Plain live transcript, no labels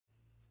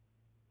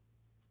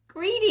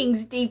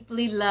Greetings,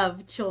 deeply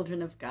loved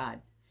children of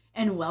God,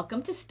 and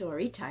welcome to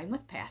Story Time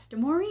with Pastor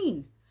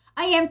Maureen.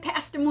 I am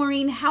Pastor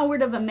Maureen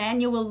Howard of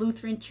Emmanuel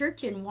Lutheran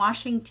Church in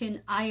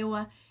Washington,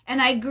 Iowa,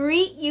 and I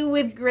greet you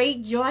with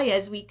great joy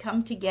as we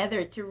come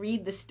together to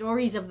read the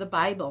stories of the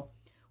Bible,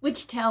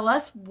 which tell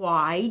us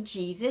why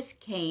Jesus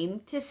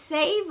came to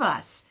save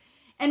us.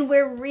 And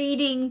we're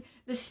reading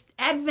the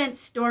Advent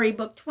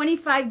Storybook,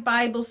 25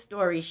 Bible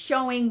stories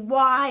showing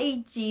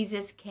why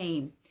Jesus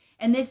came.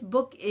 And this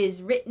book is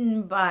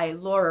written by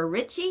Laura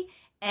Ritchie,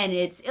 and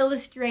it's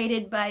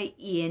illustrated by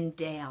Ian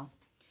Dale.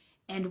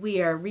 And we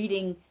are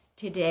reading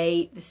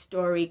today the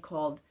story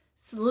called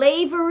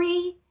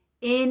Slavery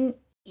in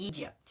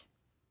Egypt.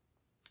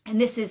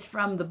 And this is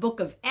from the book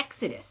of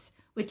Exodus,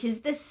 which is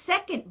the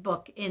second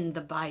book in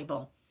the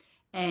Bible.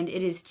 And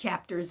it is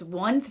chapters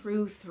 1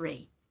 through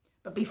 3.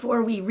 But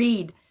before we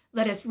read,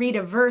 let us read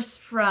a verse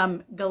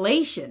from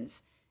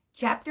Galatians,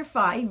 chapter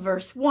 5,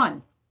 verse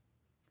 1.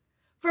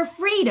 For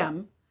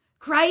freedom,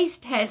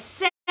 Christ has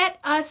set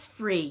us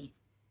free.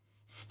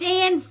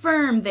 Stand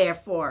firm,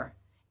 therefore,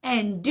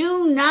 and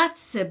do not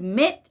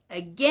submit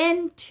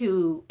again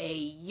to a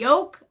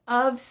yoke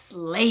of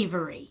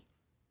slavery.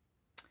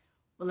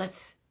 Well,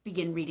 let's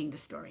begin reading the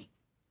story.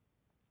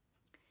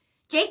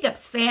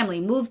 Jacob's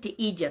family moved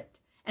to Egypt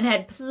and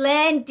had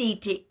plenty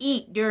to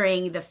eat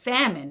during the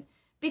famine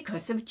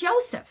because of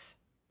Joseph.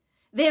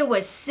 There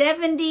was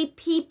 70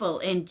 people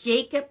in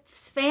Jacob's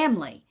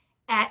family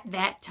at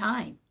that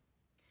time.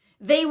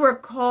 They were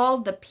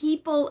called the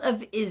people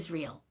of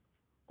Israel,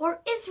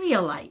 or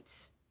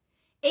Israelites.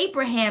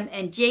 Abraham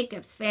and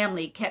Jacob's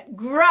family kept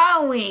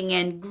growing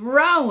and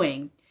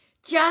growing,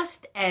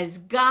 just as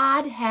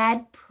God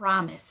had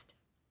promised.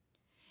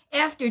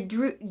 After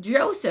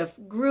Joseph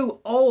grew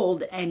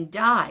old and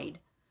died,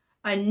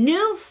 a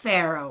new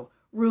Pharaoh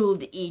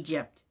ruled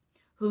Egypt,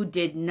 who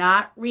did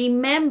not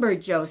remember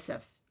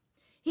Joseph.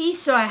 He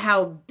saw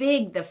how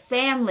big the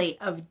family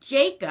of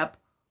Jacob,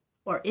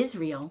 or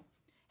Israel,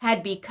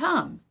 had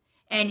become,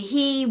 and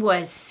he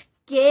was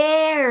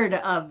scared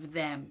of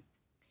them.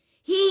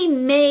 He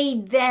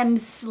made them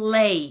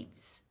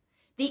slaves.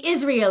 The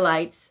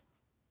Israelites,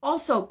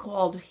 also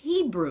called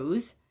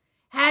Hebrews,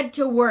 had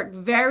to work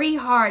very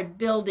hard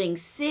building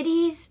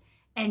cities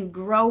and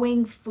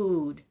growing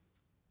food.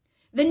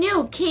 The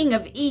new king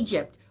of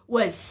Egypt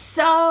was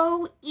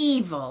so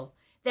evil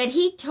that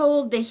he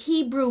told the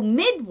Hebrew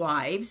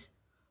midwives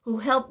who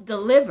helped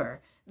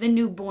deliver the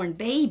newborn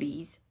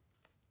babies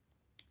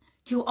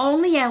to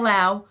only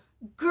allow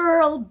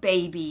girl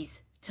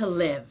babies to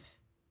live.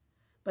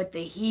 But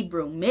the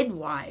Hebrew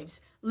midwives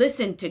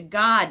listened to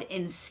God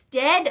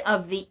instead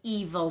of the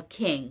evil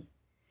king.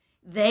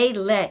 They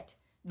let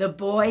the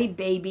boy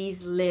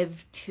babies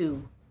live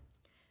too.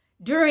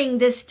 During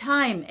this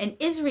time, an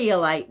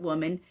Israelite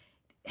woman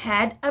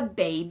had a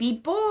baby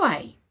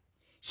boy.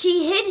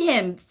 She hid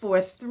him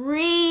for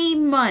 3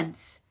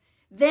 months,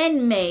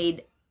 then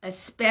made a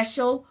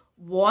special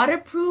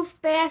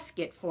waterproof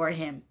basket for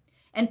him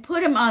and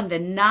put him on the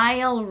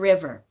Nile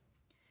River.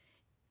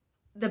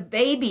 The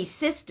baby's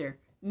sister,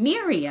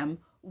 Miriam,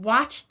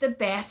 watched the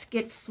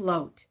basket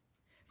float.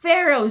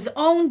 Pharaoh's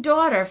own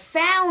daughter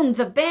found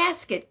the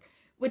basket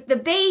with the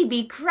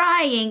baby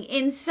crying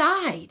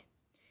inside.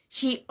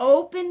 She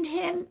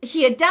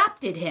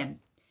adopted him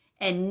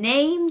and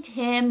named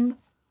him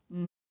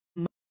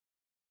Moses.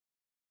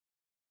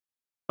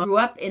 Grew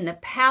up in the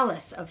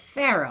palace of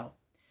Pharaoh,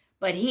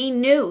 but he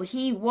knew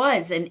he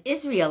was an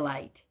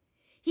Israelite.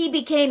 He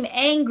became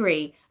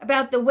angry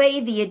about the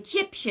way the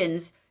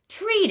Egyptians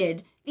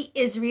treated the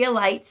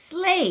Israelite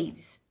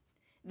slaves.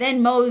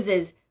 Then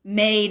Moses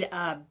made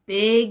a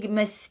big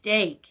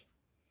mistake.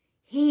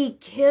 He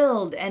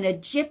killed an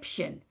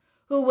Egyptian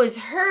who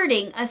was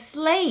hurting a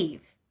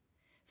slave.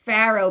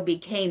 Pharaoh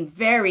became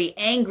very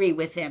angry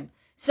with him,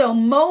 so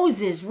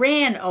Moses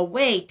ran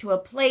away to a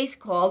place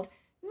called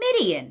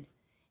Midian,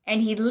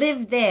 and he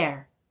lived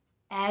there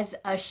as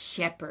a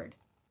shepherd.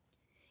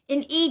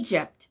 In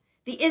Egypt,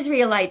 the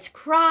Israelites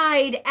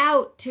cried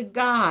out to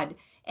God,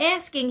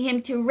 asking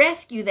him to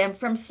rescue them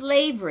from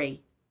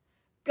slavery.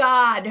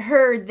 God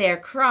heard their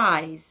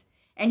cries,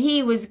 and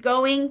he was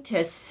going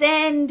to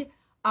send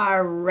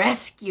a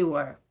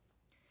rescuer.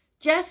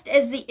 Just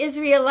as the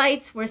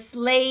Israelites were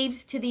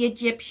slaves to the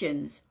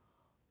Egyptians,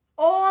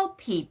 all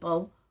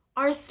people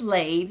are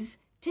slaves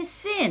to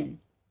sin.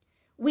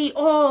 We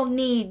all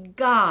need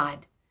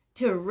God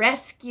to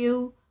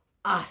rescue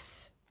us.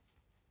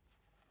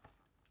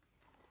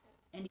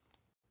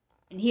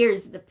 And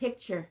here's the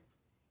picture,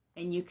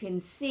 and you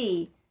can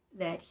see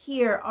that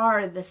here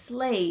are the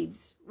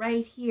slaves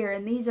right here,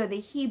 and these are the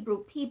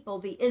Hebrew people,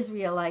 the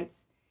Israelites.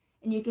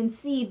 And you can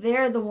see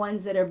they're the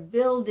ones that are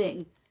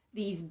building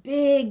these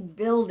big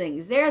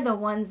buildings. They're the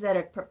ones that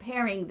are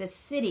preparing the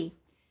city.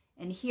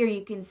 And here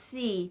you can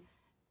see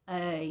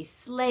a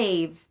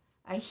slave,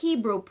 a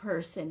Hebrew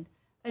person,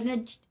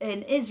 an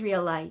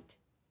Israelite.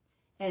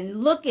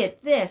 And look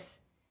at this.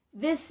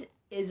 This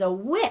is a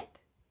whip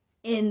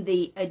in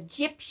the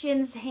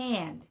Egyptian's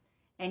hand,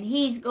 and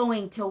he's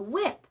going to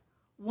whip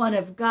one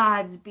of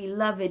God's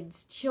beloved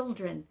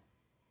children.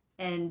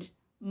 And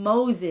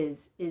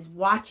Moses is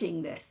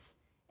watching this,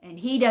 and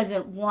he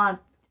doesn't want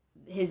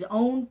his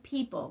own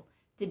people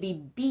to be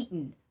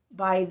beaten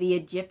by the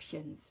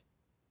Egyptians.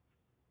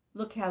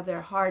 Look how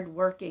they're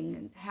hardworking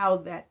and how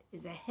that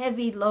is a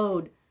heavy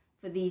load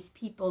for these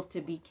people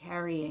to be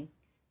carrying,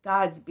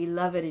 God's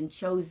beloved and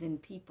chosen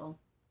people.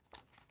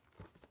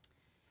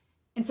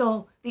 And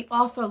so the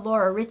author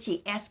Laura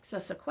Ritchie asks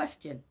us a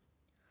question.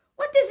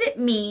 What does it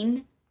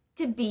mean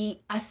to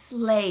be a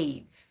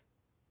slave?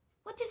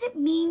 What does it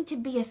mean to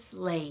be a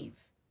slave?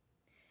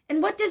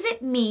 And what does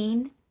it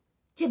mean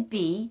to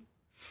be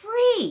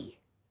free?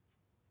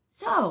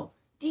 So,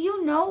 do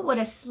you know what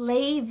a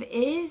slave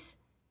is?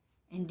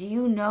 And do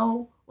you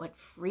know what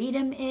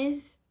freedom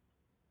is?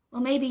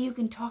 Well, maybe you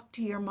can talk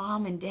to your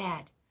mom and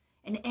dad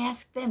and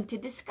ask them to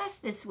discuss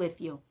this with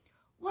you.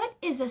 What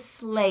is a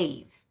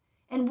slave?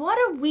 And what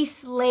are we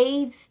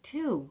slaves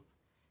to?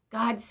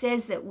 God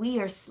says that we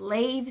are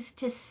slaves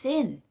to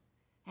sin.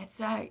 That's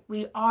right.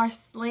 We are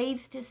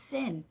slaves to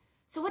sin.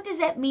 So what does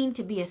that mean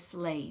to be a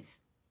slave?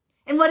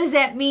 And what does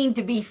that mean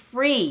to be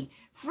free?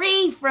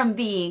 Free from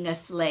being a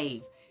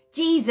slave.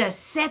 Jesus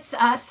sets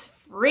us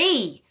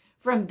free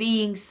from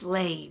being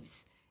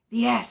slaves.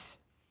 Yes.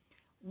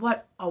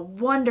 What a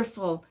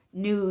wonderful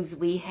news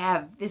we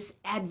have this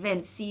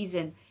Advent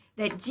season,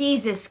 that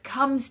Jesus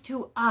comes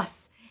to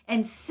us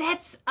and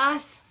sets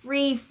us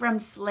free from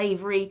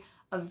slavery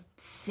of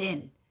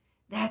sin.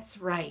 That's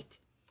right.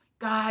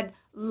 God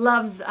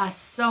loves us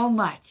so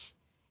much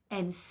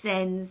and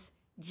sends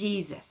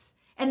Jesus.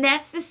 And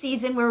that's the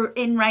season we're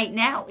in right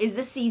now, is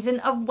the season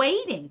of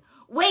waiting.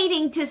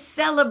 Waiting to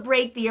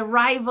celebrate the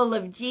arrival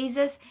of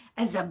Jesus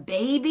as a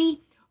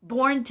baby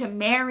born to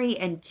Mary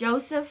and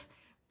Joseph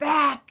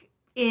back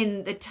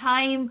in the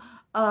time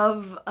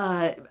of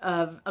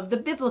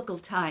the biblical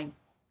time,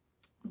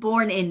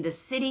 born in the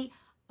city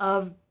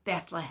of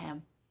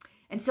Bethlehem.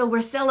 And so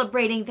we're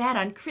celebrating that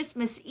on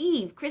Christmas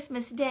Eve,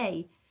 Christmas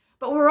Day.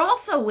 But we're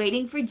also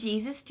waiting for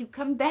Jesus to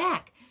come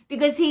back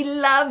because he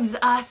loves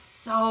us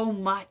so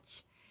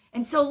much.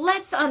 And so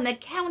let's, on the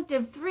count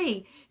of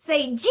 3,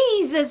 say,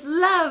 Jesus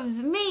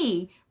loves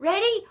me.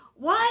 Ready?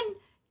 1,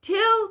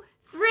 2,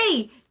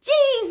 3.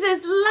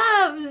 Jesus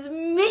loves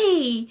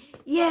me.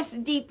 Yes,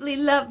 deeply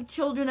loved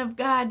children of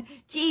God,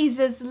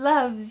 Jesus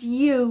loves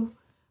you.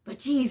 But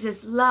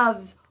Jesus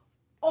loves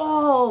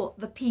all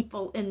the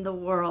people in the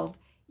world.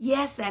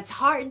 Yes, that's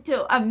hard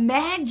to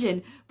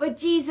imagine, but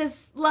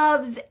Jesus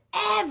loves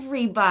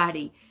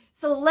everybody.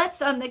 So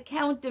let's, on the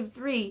count of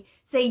 3,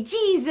 say,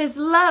 Jesus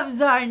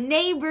loves our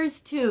neighbors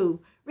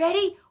too.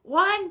 Ready?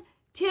 1,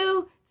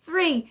 2,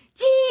 3.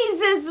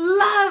 Jesus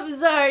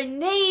loves our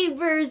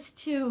neighbors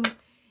too.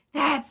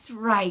 That's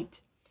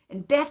right.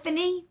 And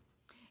Bethany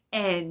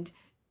and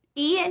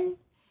Ian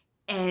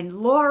and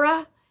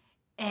Laura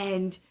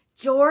and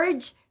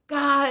George,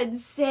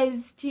 God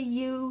says to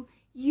you,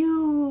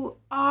 you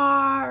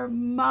are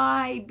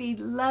my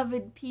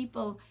beloved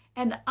people,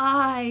 and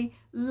I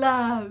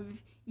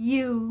love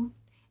you.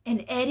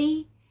 And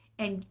Eddie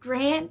and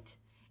Grant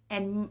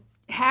and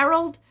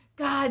Harold,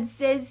 God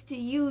says to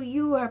you,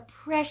 you are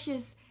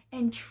precious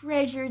and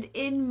treasured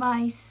in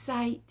my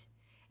sight.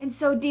 And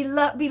so,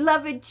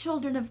 beloved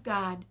children of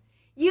God,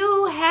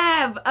 you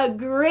have a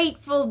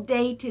grateful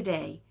day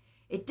today.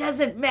 It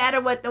doesn't matter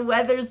what the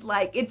weather's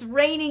like. It's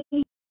raining.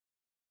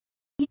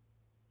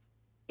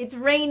 It's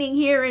raining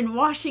here in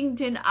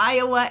Washington,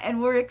 Iowa,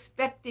 and we're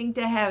expecting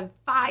to have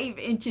 5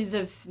 inches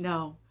of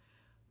snow.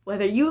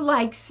 Whether you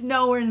like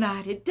snow or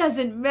not, it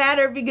doesn't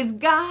matter because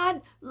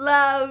God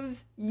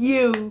loves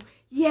you.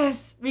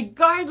 Yes,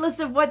 regardless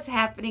of what's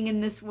happening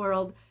in this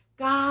world,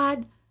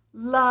 God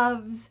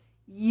loves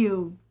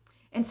you.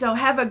 And so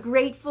have a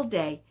grateful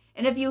day.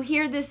 And if you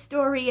hear this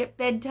story at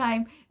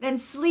bedtime, then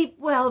sleep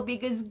well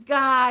because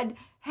God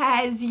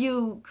has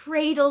you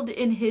cradled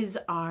in his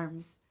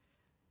arms.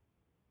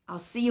 I'll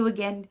see you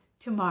again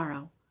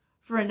tomorrow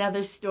for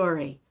another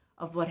story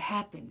of what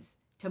happens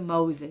to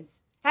Moses.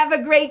 Have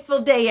a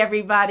grateful day,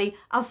 everybody.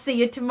 I'll see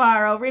you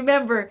tomorrow.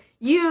 Remember,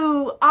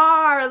 you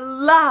are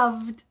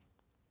loved.